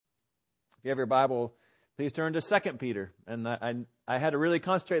If you have your Bible, please turn to 2 Peter. And I had to really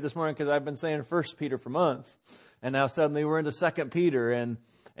concentrate this morning because I've been saying 1 Peter for months. And now suddenly we're into 2 Peter.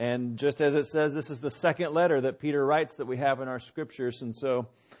 And just as it says, this is the second letter that Peter writes that we have in our scriptures. And so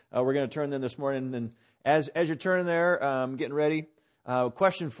we're going to turn there this morning. And as you're turning there, getting ready,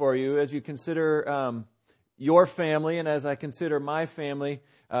 question for you as you consider your family and as I consider my family,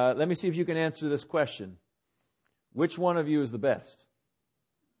 let me see if you can answer this question. Which one of you is the best?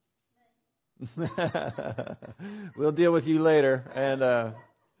 We'll deal with you later. And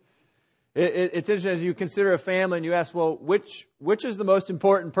it's interesting as you consider a family and you ask, well, which is the most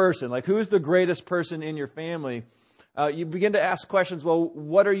important person? Like, who's the greatest person in your family? You begin to ask questions, well,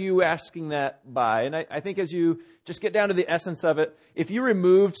 what are you asking that by? And I think as you just get down to the essence of it, if you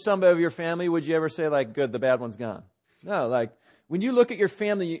removed somebody of your family, would you ever say, like, good, the bad one's gone? No, like, when you look at your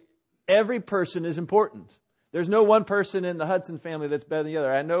family, every person is important. There's no one person in the Hudson family that's better than the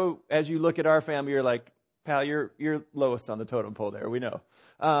other. I know as you look at our family, you're like, pal, you're lowest on the totem pole there. We know.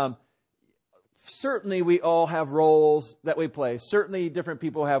 Certainly we all have roles that we play. Certainly different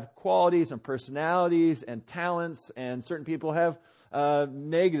people have qualities and personalities and talents, and certain people have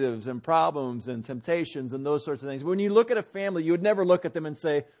negatives and problems and temptations and those sorts of things. When you look at a family, you would never look at them and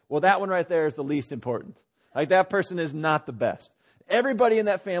say, well, that one right there is the least important. Like, that person is not the best. Everybody in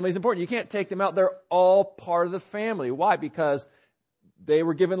that family is important. You can't take them out. They're all part of the family. Why? Because they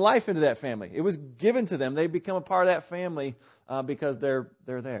were given life into that family. It was given to them. They become a part of that family because they're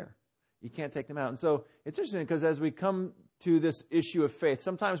there. You can't take them out. And so it's interesting because as we come to this issue of faith,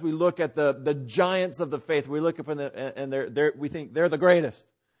 sometimes we look at the giants of the faith. We look up and we think they're the greatest.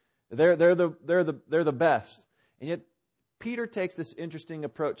 They're the best. And yet Peter takes this interesting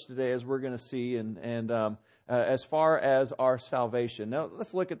approach today, as we're going to see, and as far as our salvation. Now,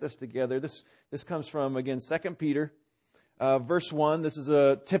 let's look at this together. This comes from, again, 2 Peter, verse 1. This is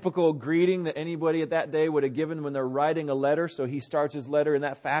a typical greeting that anybody at that day would have given when they're writing a letter. So he starts his letter in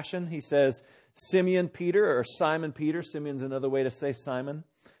that fashion. He says, Simeon Peter, or Simon Peter. Simeon's another way to say Simon.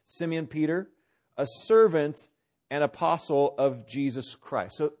 Simeon Peter, a servant and apostle of Jesus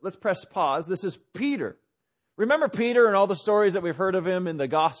Christ. So let's press pause. This is Peter. Remember Peter and all the stories that we've heard of him in the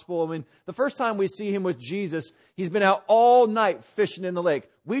gospel? I mean, the first time we see him with Jesus, he's been out all night fishing in the lake.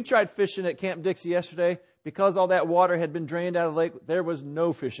 We tried fishing at Camp Dixie yesterday. Because all that water had been drained out of the lake, there was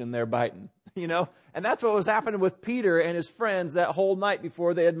no fish in there biting, you know? And that's what was happening with Peter and his friends that whole night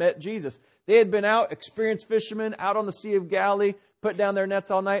before they had met Jesus. They had been out, experienced fishermen, out on the Sea of Galilee, put down their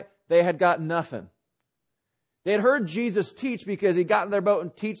nets all night. They had got nothing. They had heard Jesus teach because he got in their boat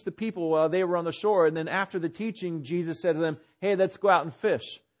and teach the people while they were on the shore. And then after the teaching, Jesus said to them, hey, let's go out and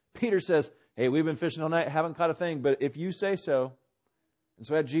fish. Peter says, hey, we've been fishing all night, haven't caught a thing, but if you say so. And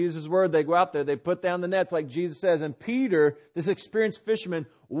so at Jesus' word, they go out there, they put down the nets like Jesus says. And Peter, this experienced fisherman,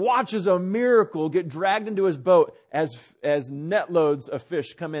 watches a miracle get dragged into his boat as net loads of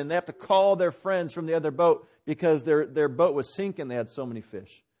fish come in. They have to call their friends from the other boat because their boat was sinking. They had so many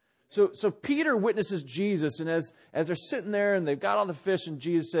fish. So Peter witnesses Jesus, and as they're sitting there and they've got all the fish, and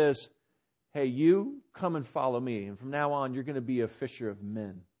Jesus says, hey, you come and follow me. And from now on, you're going to be a fisher of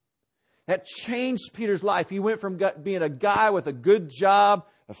men. That changed Peter's life. He went from being a guy with a good job,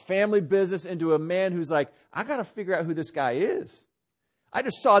 a family business, into a man who's like, I got to figure out who this guy is. I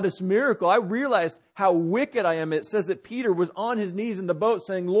just saw this miracle. I realized how wicked I am. It says that Peter was on his knees in the boat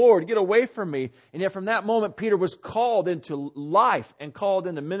saying, Lord, get away from me. And yet from that moment, Peter was called into life and called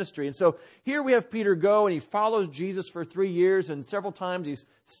into ministry. And so here we have Peter go, and he follows Jesus for 3 years, and several times he's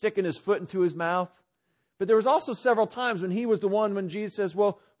sticking his foot into his mouth. But there was also several times when he was the one when Jesus says,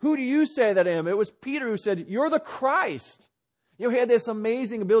 well, who do you say that I am? It was Peter who said, you're the Christ. You know, he had this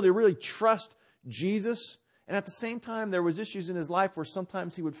amazing ability to really trust Jesus. And at the same time, there was issues in his life where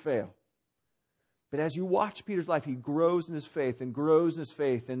sometimes he would fail. But as you watch Peter's life, he grows in his faith and grows in his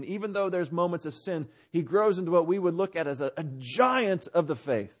faith. And even though there's moments of sin, he grows into what we would look at as a giant of the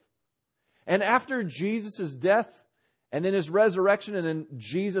faith. And after Jesus' death, and then his resurrection, and then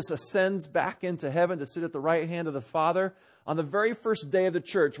Jesus ascends back into heaven to sit at the right hand of the Father. On the very first day of the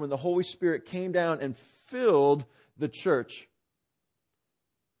church, when the Holy Spirit came down and filled the church.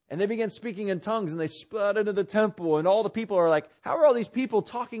 And they began speaking in tongues, and they split out into the temple. And all the people are like, how are all these people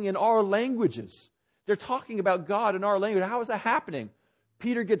talking in our languages? They're talking about God in our language. How is that happening?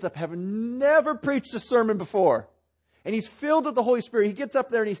 Peter gets up, having never preached a sermon before. And he's filled with the Holy Spirit. He gets up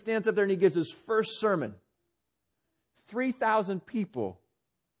there and he stands up there and he gives his first sermon. 3,000 people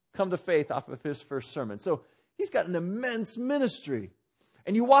come to faith off of his first sermon. So he's got an immense ministry.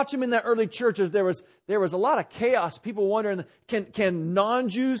 And you watch him in that early church as there was a lot of chaos. People wondering, can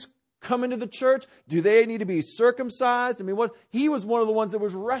non-Jews come into the church? Do they need to be circumcised? I mean, he was one of the ones that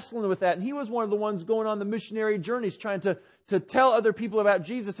was wrestling with that. And he was one of the ones going on the missionary journeys trying to tell other people about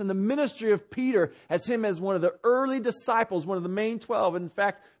Jesus. And the ministry of Peter as him as one of the early disciples, one of the main 12. In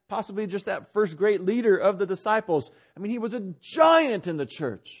fact, possibly just that first great leader of the disciples. I mean, he was a giant in the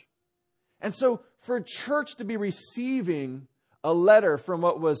church. And so for a church to be receiving a letter from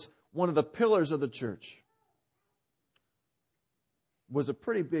what was one of the pillars of the church was a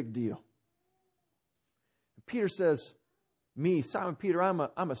pretty big deal. Peter says, me, Simon Peter, I'm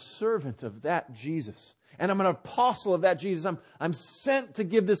a servant of that Jesus. And I'm an apostle of that Jesus. I'm sent to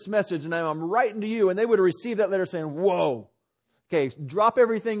give this message, and I'm writing to you. And they would have received that letter saying, whoa. Okay, drop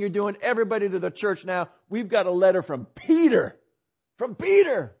everything you're doing. Everybody to the church now. We've got a letter from Peter. From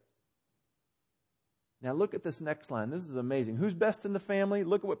Peter. Now look at this next line. This is amazing. Who's best in the family?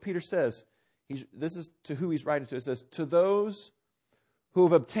 Look at what Peter says. This is to who he's writing to. It says, to those who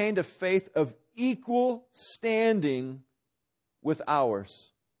have obtained a faith of equal standing with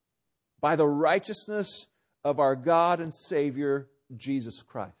ours, by the righteousness of our God and Savior, Jesus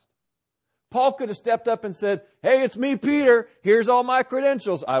Christ. Paul could have stepped up and said, hey, it's me, Peter. Here's all my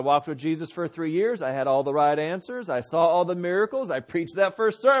credentials. I walked with Jesus for 3 years. I had all the right answers. I saw all the miracles. I preached that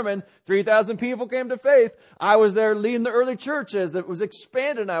first sermon. 3,000 people came to faith. I was there leading the early church as it was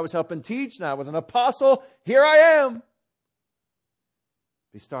expanded. And I was helping teach. And I was an apostle. Here I am.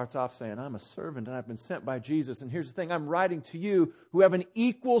 He starts off saying, I'm a servant and I've been sent by Jesus. And here's the thing, I'm writing to you who have an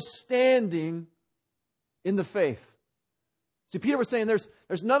equal standing in the faith. See, Peter was saying there's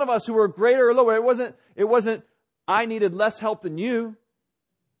none of us who are greater or lower. It wasn't I needed less help than you.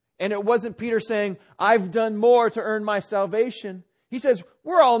 And it wasn't Peter saying, I've done more to earn my salvation. He says,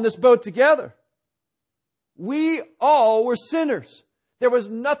 we're all in this boat together. We all were sinners. There was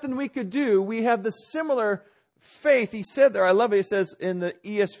nothing we could do. We have the similar faith. He said there, I love it. He says in the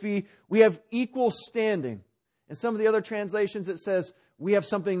ESV, we have equal standing. In some of the other translations, it says we have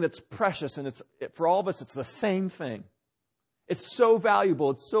something that's precious, and for all of us, it's the same thing. It's so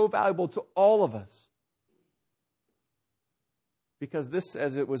valuable. It's so valuable to all of us. Because this,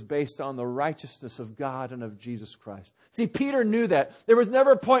 as it was based on the righteousness of God and of Jesus Christ. See, Peter knew that. There was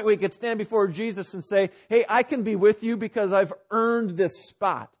never a point where he could stand before Jesus and say, hey, I can be with you because I've earned this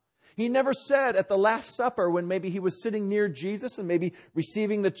spot. He never said at the Last Supper when maybe he was sitting near Jesus and maybe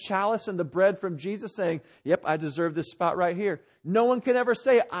receiving the chalice and the bread from Jesus saying, yep, I deserve this spot right here. No one can ever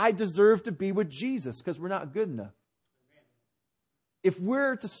say, I deserve to be with Jesus because we're not good enough. If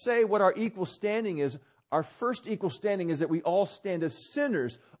we're to say what our equal standing is, our first equal standing is that we all stand as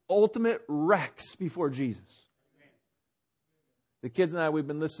sinners, ultimate wrecks before Jesus. The kids and I, we've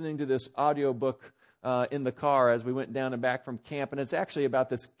been listening to this audiobook in the car as we went down and back from camp. And it's actually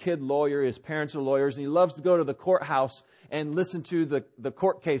about this kid lawyer. His parents are lawyers, and he loves to go to the courthouse and listen to the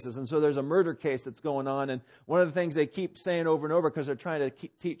court cases. And so there's a murder case that's going on. And one of the things they keep saying over and over, because they're trying to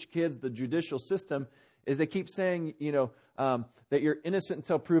teach kids the judicial system, is they keep saying, that you're innocent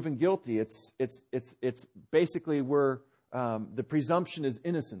until proven guilty. It's basically where the presumption is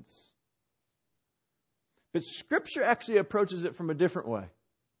innocence. But Scripture actually approaches it from a different way.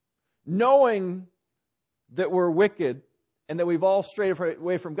 Knowing that we're wicked and that we've all strayed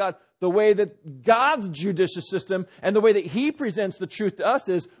away from God, the way that God's judicial system and the way that He presents the truth to us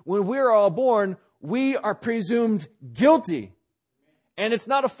is when we're all born, we are presumed guilty. And it's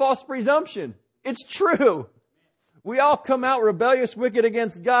not a false presumption. It's true. We all come out rebellious, wicked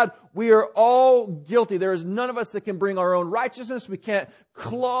against God. We are all guilty. There is none of us that can bring our own righteousness. We can't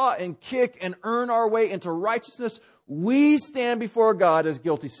claw and kick and earn our way into righteousness. We stand before God as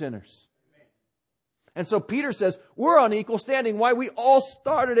guilty sinners. And so Peter says, we're on equal standing. Why? We all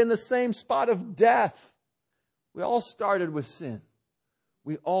started in the same spot of death. We all started with sin.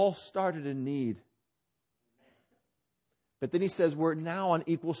 We all started in need. But then he says we're now on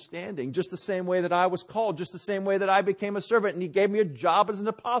equal standing, just the same way that I was called, just the same way that I became a servant, and He gave me a job as an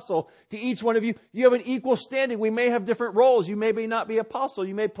apostle. To each one of you, you have an equal standing. We may have different roles. You may not be apostle.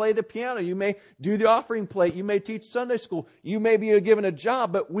 You may play the piano. You may do the offering plate. You may teach Sunday school. You may be given a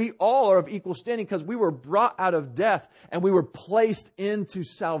job, but we all are of equal standing because we were brought out of death and we were placed into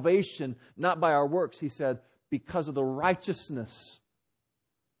salvation, not by our works, he said, because of the righteousness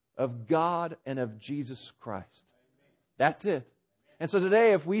of God and of Jesus Christ. That's it. And so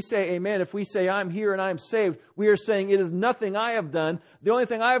today, if we say amen, if we say I'm here and I'm saved, we are saying it is nothing I have done. The only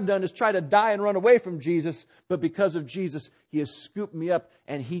thing I have done is try to die and run away from Jesus. But because of Jesus, He has scooped me up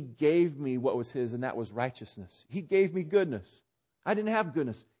and He gave me what was His, and that was righteousness. He gave me goodness. I didn't have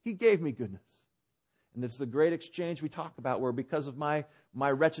goodness. He gave me goodness. And it's the great exchange we talk about where because of my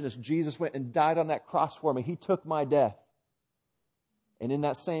wretchedness, Jesus went and died on that cross for me. He took my death. And in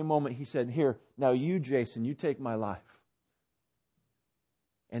that same moment, he said, here, now you, Jason, you take my life.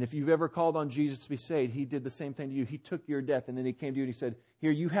 And if you've ever called on Jesus to be saved, he did the same thing to you. He took your death, and then he came to you and he said,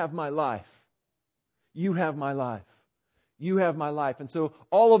 here, you have my life. You have my life. You have my life. And so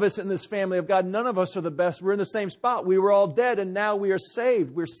all of us in this family of God, none of us are the best. We're in the same spot. We were all dead, and now we are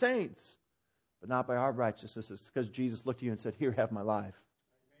saved. We're saints. But not by our righteousness. It's because Jesus looked at you and said, here, have my life.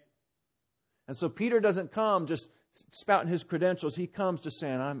 And so Peter doesn't come just spouting his credentials. He comes just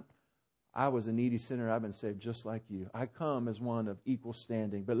saying, I was a needy sinner. I've been saved just like you. I come as one of equal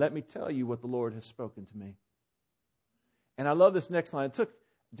standing. But let me tell you what the Lord has spoken to me. And I love this next line. To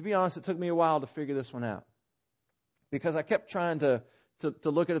be honest, it took me a while to figure this one out. Because I kept trying to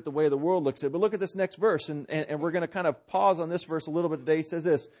look at it the way the world looks at it. But look at this next verse. And we're going to kind of pause on this verse a little bit today. He says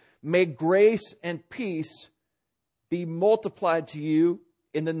this, may grace and peace be multiplied to you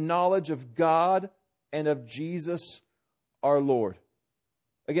in the knowledge of God and of Jesus our Lord.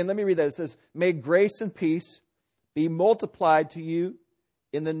 Again, let me read that. It says, may grace and peace be multiplied to you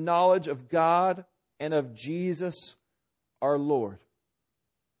in the knowledge of God and of Jesus our Lord.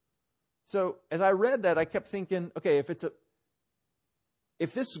 So as I read that, I kept thinking, okay,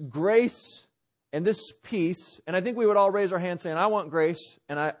 if this grace and this peace, and I think we would all raise our hands saying, I want grace,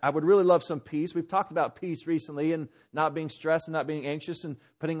 and I would really love some peace. We've talked about peace recently and not being stressed and not being anxious and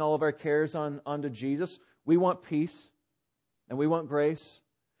putting all of our cares onto Jesus. We want peace and we want grace.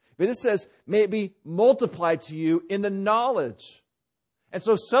 But it says, may it be multiplied to you in the knowledge. And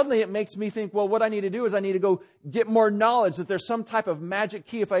so suddenly it makes me think, well, what I need to do is I need to go get more knowledge, that there's some type of magic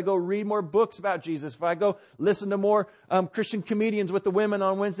key. If I go read more books about Jesus, if I go listen to more Christian comedians with the women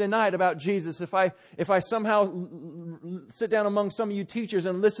on Wednesday night about Jesus, if I somehow sit down among some of you teachers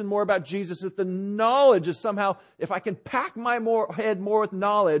and listen more about Jesus, that the knowledge is somehow, if I can pack my head more with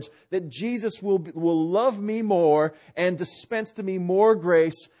knowledge, that Jesus will love me more and dispense to me more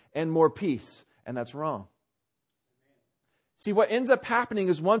grace and more peace. And that's wrong. See, what ends up happening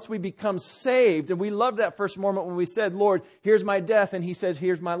is once we become saved, and we loved that first moment when we said, Lord, here's my death, and He says,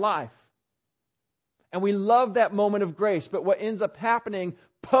 here's my life. And we love that moment of grace. But what ends up happening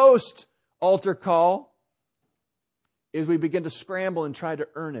post-altar call is we begin to scramble and try to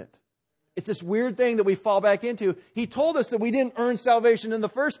earn it. It's this weird thing that we fall back into. He told us that we didn't earn salvation in the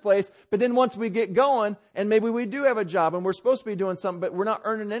first place, but then once we get going, and maybe we do have a job, and we're supposed to be doing something, but we're not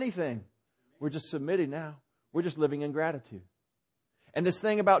earning anything. We're just submitting now. We're just living in gratitude. And this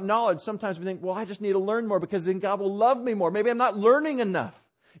thing about knowledge, sometimes we think, well, I just need to learn more because then God will love me more. Maybe I'm not learning enough.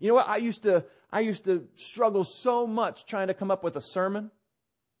 You know what? I used to struggle so much trying to come up with a sermon.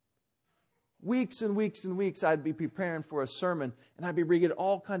 Weeks and weeks and weeks I'd be preparing for a sermon, and I'd be reading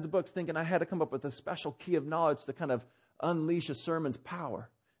all kinds of books thinking I had to come up with a special key of knowledge to kind of unleash a sermon's power.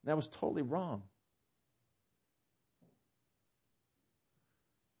 And that was totally wrong.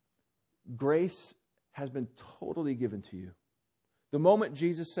 Grace has been totally given to you. The moment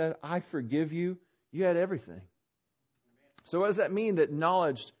Jesus said, I forgive you, you had everything. So what does that mean, that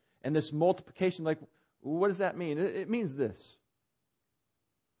knowledge and this multiplication, like, what does that mean? It means this.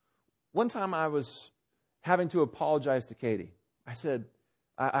 One time I was having to apologize to Katie. I said,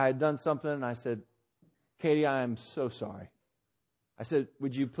 I had done something, and I said, Katie, I am so sorry. I said,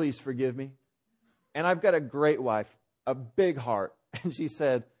 would you please forgive me? And I've got a great wife, a big heart. And she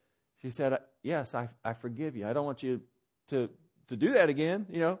said, yes, I forgive you. I don't want you to do that again,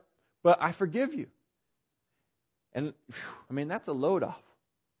 but I forgive you. And that's a load off,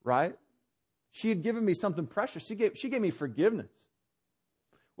 right? She had given me something precious. She gave me forgiveness.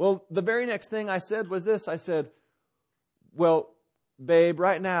 Well, the very next thing I said was this. I said, well, babe,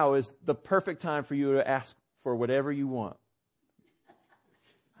 right now is the perfect time for you to ask for whatever you want.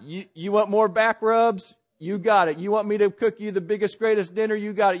 You want more back rubs? You got it. You want me to cook you the biggest, greatest dinner?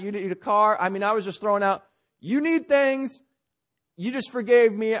 You got it. You need a car? I was just throwing out, you need things. You just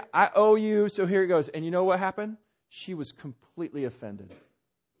forgave me. I owe you. So here it goes. And you know what happened? She was completely offended.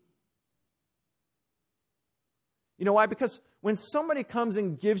 You know why? Because when somebody comes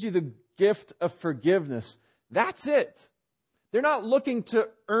and gives you the gift of forgiveness, that's it. They're not looking to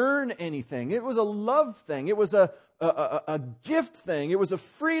earn anything. It was a love thing. It was a gift thing. It was a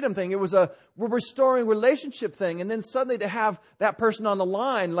freedom thing. It was a restoring relationship thing. And then suddenly to have that person on the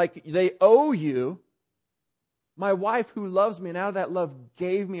line like they owe you. My wife, who loves me and out of that love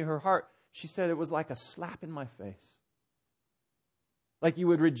gave me her heart, she said it was like a slap in my face. Like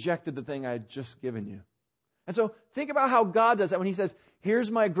you had rejected the thing I had just given you. And so think about how God does that when He says, here's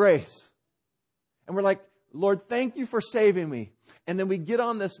my grace. And we're like, Lord, thank you for saving me. And then we get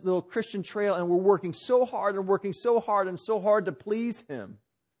on this little Christian trail and we're working so hard and so hard to please Him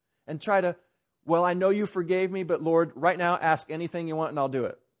and try to well, I know you forgave me, but Lord, right now, ask anything you want and I'll do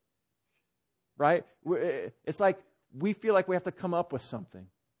it. Right? It's like we feel like we have to come up with something.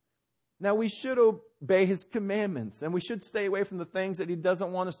 Now, we should obey His commandments, and we should stay away from the things that He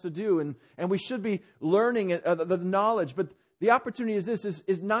doesn't want us to do, and we should be learning the knowledge. But the opportunity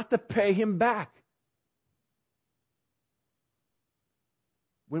is not to pay Him back.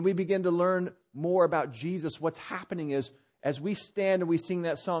 When we begin to learn more about Jesus, what's happening is, as we stand and we sing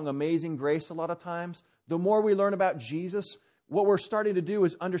that song, Amazing Grace, a lot of times, the more we learn about Jesus, what we're starting to do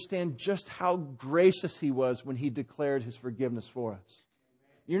is understand just how gracious He was when He declared His forgiveness for us.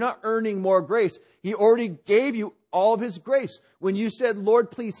 You're not earning more grace. He already gave you all of His grace. When you said,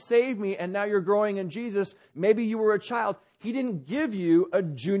 Lord, please save me, and now you're growing in Jesus, maybe you were a child. He didn't give you a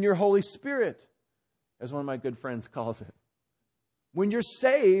junior Holy Spirit, as one of my good friends calls it. When you're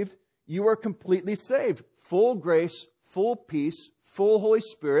saved, you are completely saved. Full grace, full peace, full Holy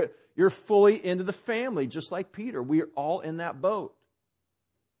Spirit. You're fully into the family, just like Peter. We are all in that boat.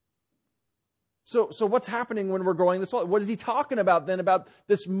 So what's happening when we're growing this? What is he talking about then about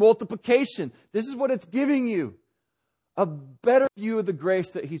this multiplication? This is what it's giving you. A better view of the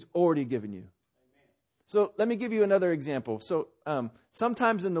grace that He's already given you. So let me give you another example. So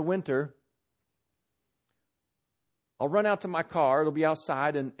sometimes in the winter, I'll run out to my car. It'll be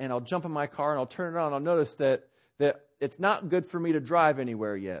outside, and I'll jump in my car and I'll turn it on. I'll notice that it's not good for me to drive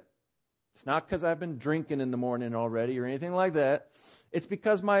anywhere yet. It's not because I've been drinking in the morning already or anything like that. It's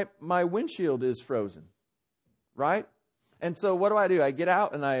because my windshield is frozen, right? And so what do? I get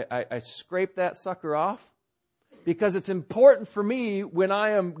out and I scrape that sucker off, because it's important for me when I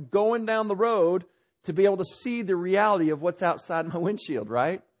am going down the road to be able to see the reality of what's outside my windshield,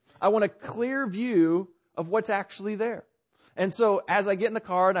 right? I want a clear view of what's actually there. And so as I get in the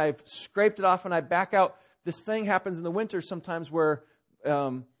car and I've scraped it off and I back out, this thing happens in the winter sometimes where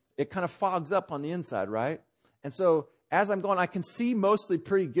it kind of fogs up on the inside, right? And so as I'm going, I can see mostly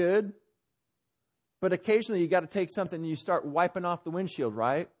pretty good, but occasionally you got to take something and you start wiping off the windshield,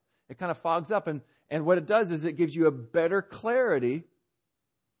 right? It kind of fogs up, and what it does is it gives you a better clarity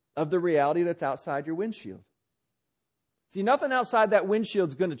of the reality that's outside your windshield. See, nothing outside that windshield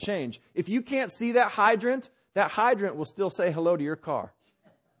is going to change. If you can't see that hydrant will still say hello to your car.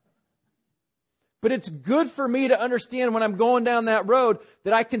 But it's good for me to understand when I'm going down that road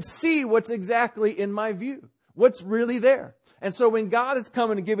that I can see what's exactly in my view. What's really there. And so when God is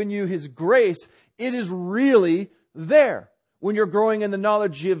coming and giving you His grace, it is really there. When you're growing in the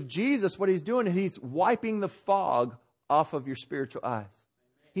knowledge of Jesus, what He's doing is He's wiping the fog off of your spiritual eyes.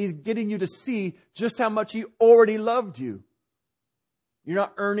 He's getting you to see just how much He already loved you. You're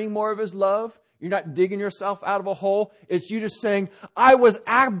not earning more of His love. You're not digging yourself out of a hole. It's you just saying, I was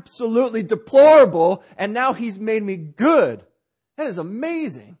absolutely deplorable, and now He's made me good. That is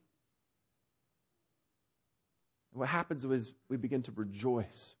amazing. What happens is we begin to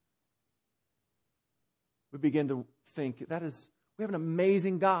rejoice. We begin to think, we have an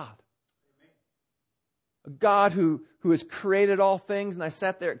amazing God. A God who has created all things. And I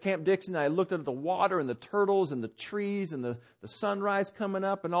sat there at Camp Dixon and I looked at the water and the turtles and the trees and the sunrise coming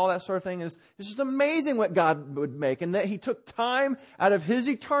up and all that sort of thing. And it's just amazing what God would make. And that He took time out of His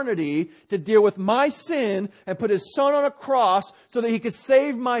eternity to deal with my sin and put His Son on a cross so that He could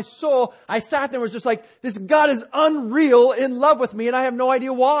save my soul. I sat there and was just like, this God is unreal in love with me and I have no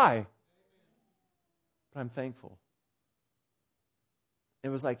idea why. But I'm thankful. It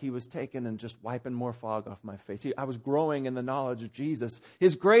was like He was taking and just wiping more fog off my face. I was growing in the knowledge of Jesus.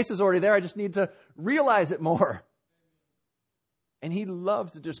 His grace is already there. I just need to realize it more. And He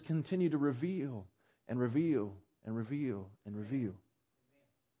loves to just continue to reveal and reveal and reveal and reveal.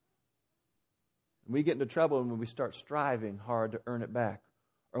 And we get into trouble when we start striving hard to earn it back.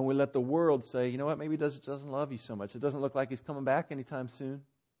 Or when we let the world say, you know what, maybe He doesn't love you so much. It doesn't look like He's coming back anytime soon.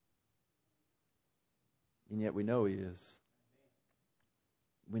 And yet we know He is.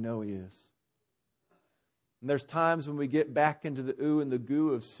 We know He is. And there's times when we get back into the ooh and the goo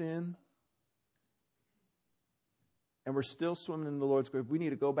of sin, and we're still swimming in the Lord's grace. We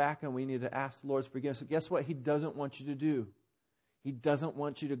need to go back and we need to ask the Lord's forgiveness. So guess what He doesn't want you to do? He doesn't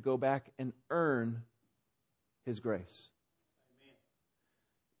want you to go back and earn His grace. Amen.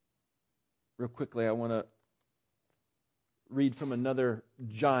 Real quickly, I want to read from another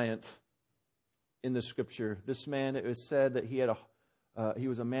giant in the Scripture. This man, it was said that he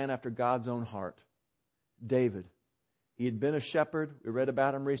was a man after God's own heart. David. He had been a shepherd. We read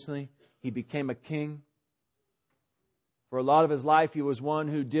about him recently. He became a king. For a lot of his life, he was one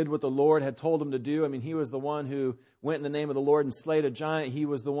who did what the Lord had told him to do. I mean, he was the one who went in the name of the Lord and slayed a giant. He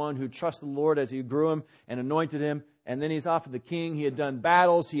was the one who trusted the Lord as He grew him and anointed him. and then he's off with the king. He had done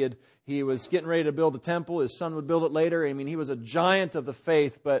battles. He was getting ready to build a temple. His son would build it later. I mean, he was a giant of the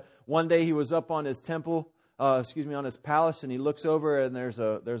faith. But one day he was up on his on his palace, and he looks over, and there's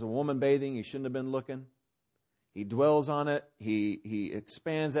a woman bathing. He shouldn't have been looking. He dwells on it. He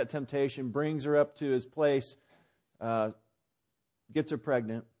expands that temptation, brings her up to his place, gets her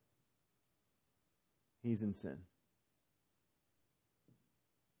pregnant. He's in sin.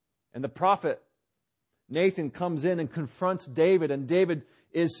 And the prophet Nathan comes in and confronts David, and David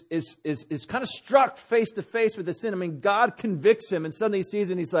is kind of struck face to face with the sin. I mean, God convicts him, and suddenly he sees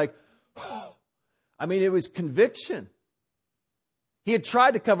it, and he's like, oh. I mean, it was conviction. He had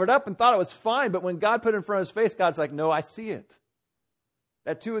tried to cover it up and thought it was fine, but when God put it in front of his face, God's like, no, I see it.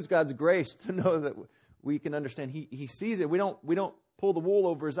 That too is God's grace to know that we can understand. He sees it. We don't pull the wool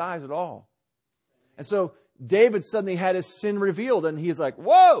over his eyes at all. And so David suddenly had his sin revealed, and he's like,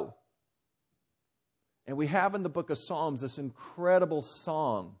 whoa! And we have in the book of Psalms this incredible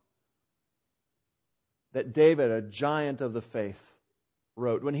song that David, a giant of the faith,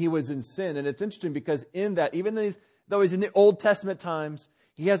 wrote when he was in sin. And it's interesting because in that, even though he's in the Old Testament times,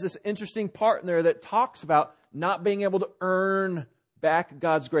 he has this interesting part in there that talks about not being able to earn back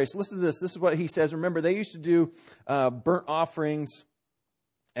God's grace. Listen to this. This is what he says. Remember, they used to do burnt offerings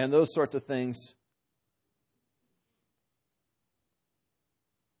and those sorts of things.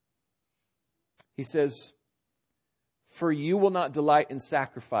 He says, for you will not delight in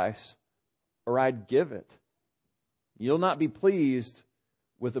sacrifice, or I'd give it. You'll not be pleased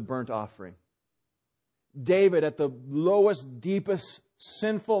with a burnt offering. David, at the lowest, deepest,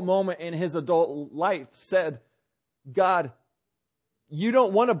 sinful moment in his adult life, said, God, you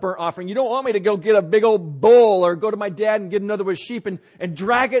don't want a burnt offering. You don't want me to go get a big old bull or go to my dad and get another with sheep and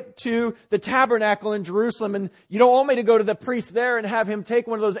drag it to the tabernacle in Jerusalem. And you don't want me to go to the priest there and have him take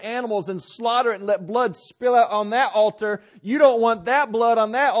one of those animals and slaughter it and let blood spill out on that altar. You don't want that blood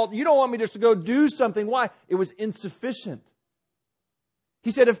on that altar. You don't want me just to go do something. Why? It was insufficient.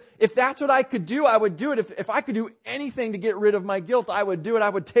 He said, if that's what I could do, I would do it. If I could do anything to get rid of my guilt, I would do it. I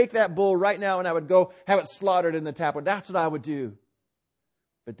would take that bull right now and I would go have it slaughtered in the tabernacle. That's what I would do.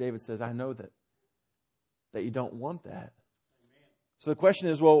 But David says, I know that you don't want that. Amen. So the question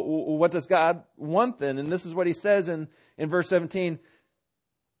is, well, what does God want then? And this is what he says in verse 17.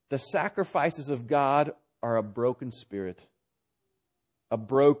 The sacrifices of God are a broken spirit, a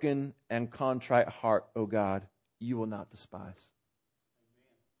broken and contrite heart, O God, you will not despise.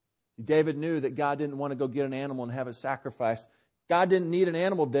 Amen. David knew that God didn't want to go get an animal and have it sacrificed. God didn't need an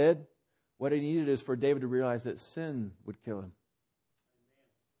animal dead. What he needed is for David to realize that sin would kill him.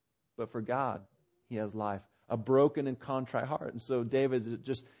 But for God, he has life, a broken and contrite heart. And so David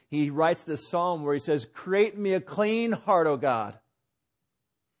he writes this psalm where he says, create me a clean heart, O God.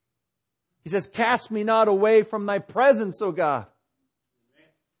 He says, cast me not away from thy presence, O God.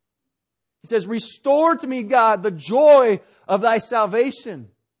 He says, restore to me, God, the joy of thy salvation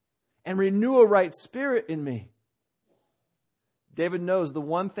and renew a right spirit in me. David knows the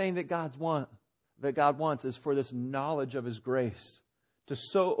one thing that God wants is for this knowledge of his grace to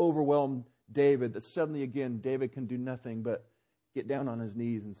so overwhelm David that suddenly again David can do nothing but get down on his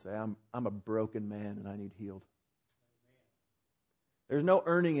knees and say, I'm a broken man and I need healed. There's no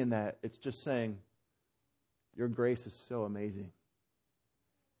earning in that. It's just saying, your grace is so amazing.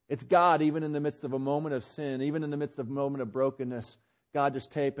 It's God, even in the midst of a moment of sin, even in the midst of a moment of brokenness, God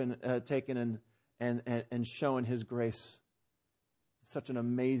just taking and showing his grace in such an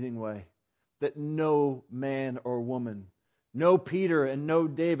amazing way that no man or woman, no Peter and no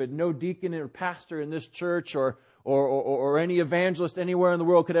David, no deacon or pastor in this church or any evangelist anywhere in the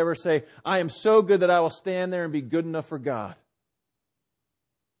world could ever say, I am so good that I will stand there and be good enough for God.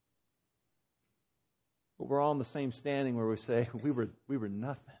 But we're all in the same standing where we say, we were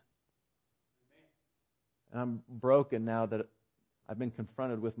nothing. And I'm broken now that I've been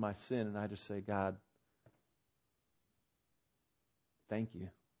confronted with my sin, and I just say, God, thank you.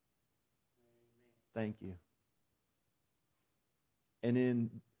 Thank you. And in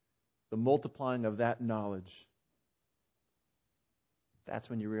the multiplying of that knowledge, that's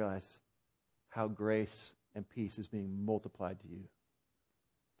when you realize how grace and peace is being multiplied to you.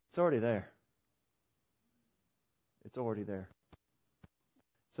 It's already there. It's already there.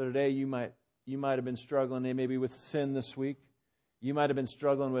 So today you might have been struggling maybe with sin this week. You might have been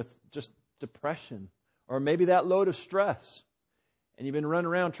struggling with just depression or maybe that load of stress. And you've been running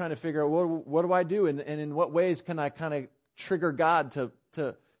around trying to figure out what do I do and in what ways can I kind of trigger God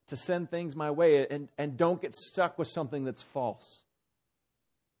to send things my way and don't get stuck with something that's false.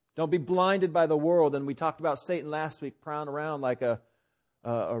 Don't be blinded by the world. And we talked about Satan last week, prowling around like a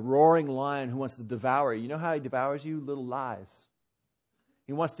a roaring lion who wants to devour you. You know how he devours you? Little lies.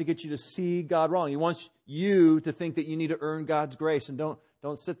 He wants to get you to see God wrong. He wants you to think that you need to earn God's grace, and don't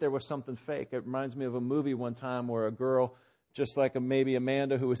sit there with something fake. It reminds me of a movie one time where a girl, just like maybe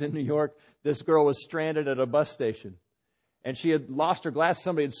Amanda who was in New York, this girl was stranded at a bus station. And she had lost her glasses.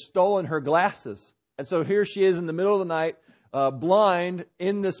 Somebody had stolen her glasses. And so here she is in the middle of the night, blind,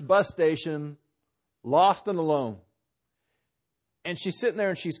 in this bus station, lost and alone. And she's sitting there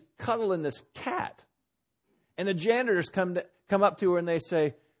and she's cuddling this cat. And the janitors come up to her and they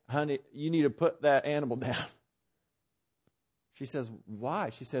say, honey, you need to put that animal down. She says, why?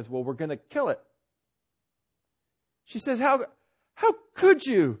 She says, well, we're going to kill it. She says, how could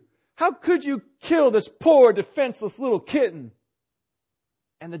you? How could you kill this poor, defenseless little kitten?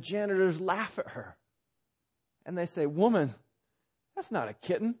 And the janitors laugh at her. And they say, woman, that's not a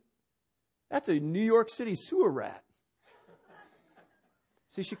kitten. That's a New York City sewer rat.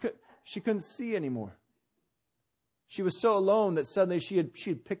 See, she couldn't see anymore. She was so alone that suddenly she had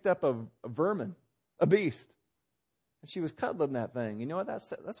picked up a vermin, a beast. And she was cuddling that thing. You know what?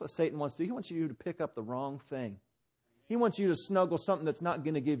 That's what Satan wants to do. He wants you to pick up the wrong thing. He wants you to snuggle something that's not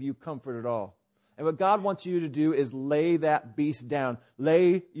going to give you comfort at all. And what God wants you to do is lay that beast down.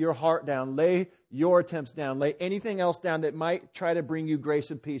 Lay your heart down. Lay your attempts down. Lay anything else down that might try to bring you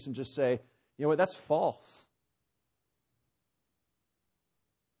grace and peace, and just say, you know what, that's false.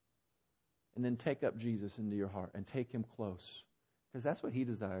 And then take up Jesus into your heart and take Him close. Because that's what He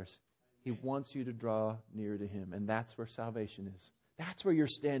desires. He wants you to draw near to Him. And that's where salvation is. That's where your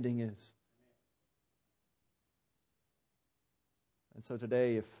standing is. And so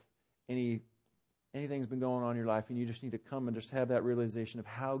today, if anything's been going on in your life and you just need to come and just have that realization of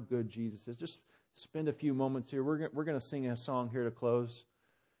how good Jesus is, just spend a few moments here. We're going to sing a song here to close.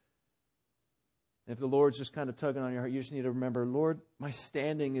 And if the Lord's just kind of tugging on your heart, you just need to remember, Lord, my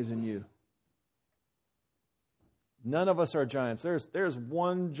standing is in you. None of us are giants. There's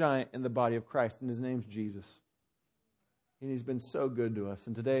one giant in the body of Christ, and His name's Jesus. And He's been so good to us.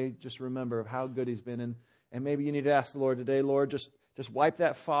 And today, just remember of how good He's been. And maybe you need to ask the Lord today, Lord, just wipe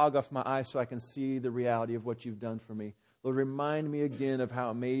that fog off my eyes so I can see the reality of what You've done for me. Lord, remind me again of how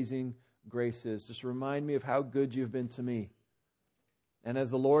amazing grace is. Just remind me of how good You've been to me. And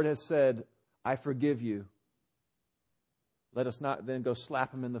as the Lord has said, I forgive you. Let us not then go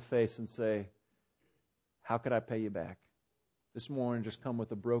slap Him in the face and say, how could I pay you back? This morning, just come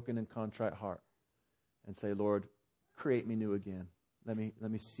with a broken and contrite heart and say, Lord, create me new again. Let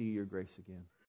me see Your grace again.